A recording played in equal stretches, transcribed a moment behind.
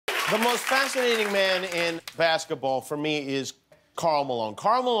The most fascinating man in basketball for me is Karl Malone.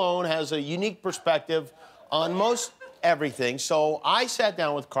 Karl Malone has a unique perspective on most everything. So I sat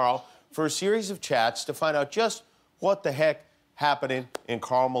down with Karl for a series of chats to find out just what the heck happening in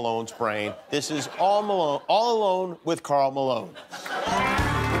Karl Malone's brain. This is All Alone with Karl Malone.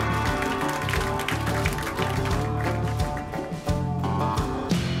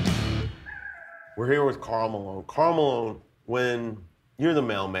 We're here with Karl Malone. Karl Malone, when you're the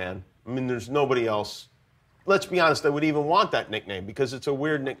mailman, I mean, there's nobody else, let's be honest, that would even want that nickname because it's a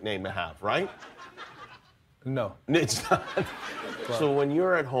weird nickname to have, right? No. It's not. So when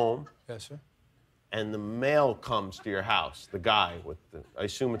you're at home, yes, sir, and the mail comes to your house, the guy with the, I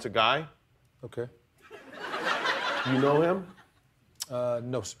assume it's a guy? Okay. You know him?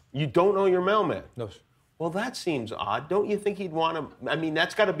 No, sir. You don't know your mailman? No, sir. Well, that seems odd. Don't you think he'd want to, I mean,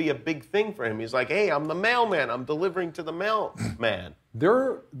 that's got to be a big thing for him. He's like, hey, I'm the mailman. I'm delivering to the mailman.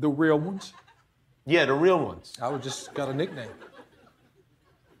 They're the real ones. Yeah, the real ones. I just got a nickname.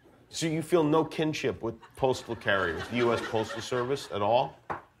 So you feel no kinship with postal carriers, the U.S. Postal Service at all?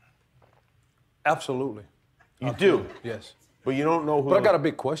 Absolutely. You do? Yes. But you don't know who... But I got a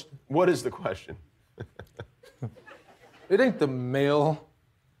big question. What is the question? It ain't the male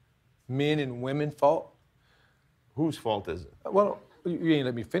men and women fault. Whose fault is it? Well, you ain't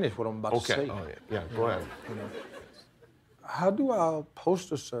let me finish what I'm about to say. Okay. Oh, yeah, go ahead. You know, how do our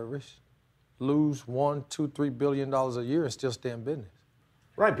postal service lose $1, $2, $3 billion a year and still stay in business?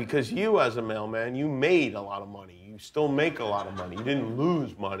 Right, because you, as a mailman, you made a lot of money. You still make a lot of money. You didn't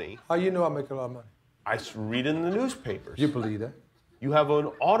lose money. How you know I make a lot of money? I read in the newspapers. You believe that? You have an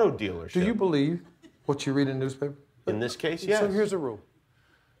auto dealership. Do you believe what you read in the newspaper? In this case, yes. So here's the rule.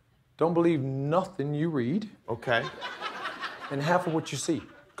 Don't believe nothing you read. Okay. And half of what you see,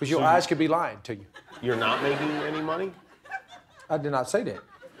 because your eyes could be lying to you. You're not making any money? I did not say that.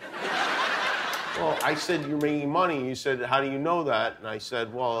 Well, I said you're making money. You said, how do you know that? And I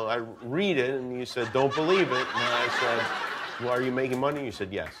said, well, I read it. And you said, don't believe it. And I said, well, are you making money? You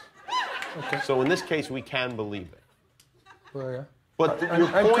said, yes. Okay. So in this case, we can believe it. Well, yeah. But your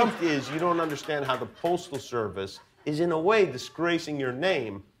point is you don't understand how the Postal Service is in a way disgracing your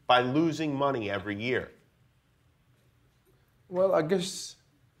name by losing money every year. Well, I guess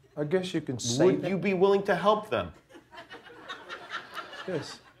you can say Would you be willing to help them?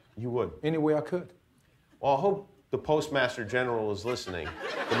 Yes. You would? Any way I could. Well, I hope the Postmaster General is listening.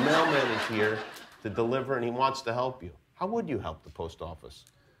 The mailman is here to deliver, and he wants to help you. How would you help the post office?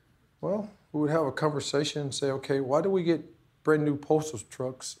 Well, we would have a conversation and say, okay, why do we get brand new postal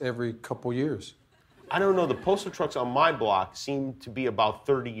trucks every couple years? I don't know. The postal trucks on my block seem to be about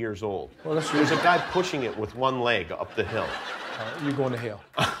 30 years old. Well, that's There's a guy pushing it with one leg up the hill. You're going to hell.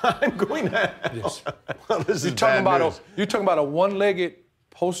 I'm going to hell? Yes. Well, this is talking bad about news. you're talking about a one-legged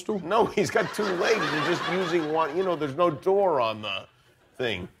postal? No, he's got two legs. You're just using one. You know, there's no door on the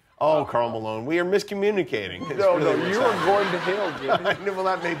thing. Oh, Karl Malone, we are miscommunicating. No, you are going to hell, Jimmy. Well,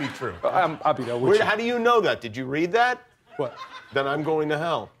 that may be true. I'll be there with you. How do you know that? Did you read that? What? Then I'm going to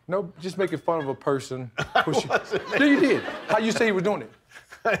hell. No, just making fun of a person. Yeah, you did. How you say he was doing it?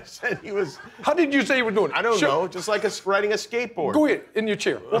 I said he was... How did you say he was doing it? I don't know, just like riding a skateboard. Go ahead, in your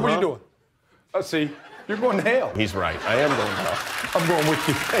chair. What were you doing? See, you're going to hell. He's right. I am going to hell. I'm going with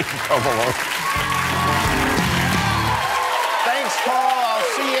you. Thank you, Karl Malone. Thanks, Karl. I'll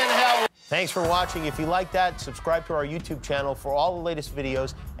see you in hell. Thanks for watching. If you like that, subscribe to our YouTube channel for all the latest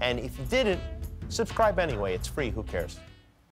videos. And if you didn't, subscribe anyway. It's free. Who cares?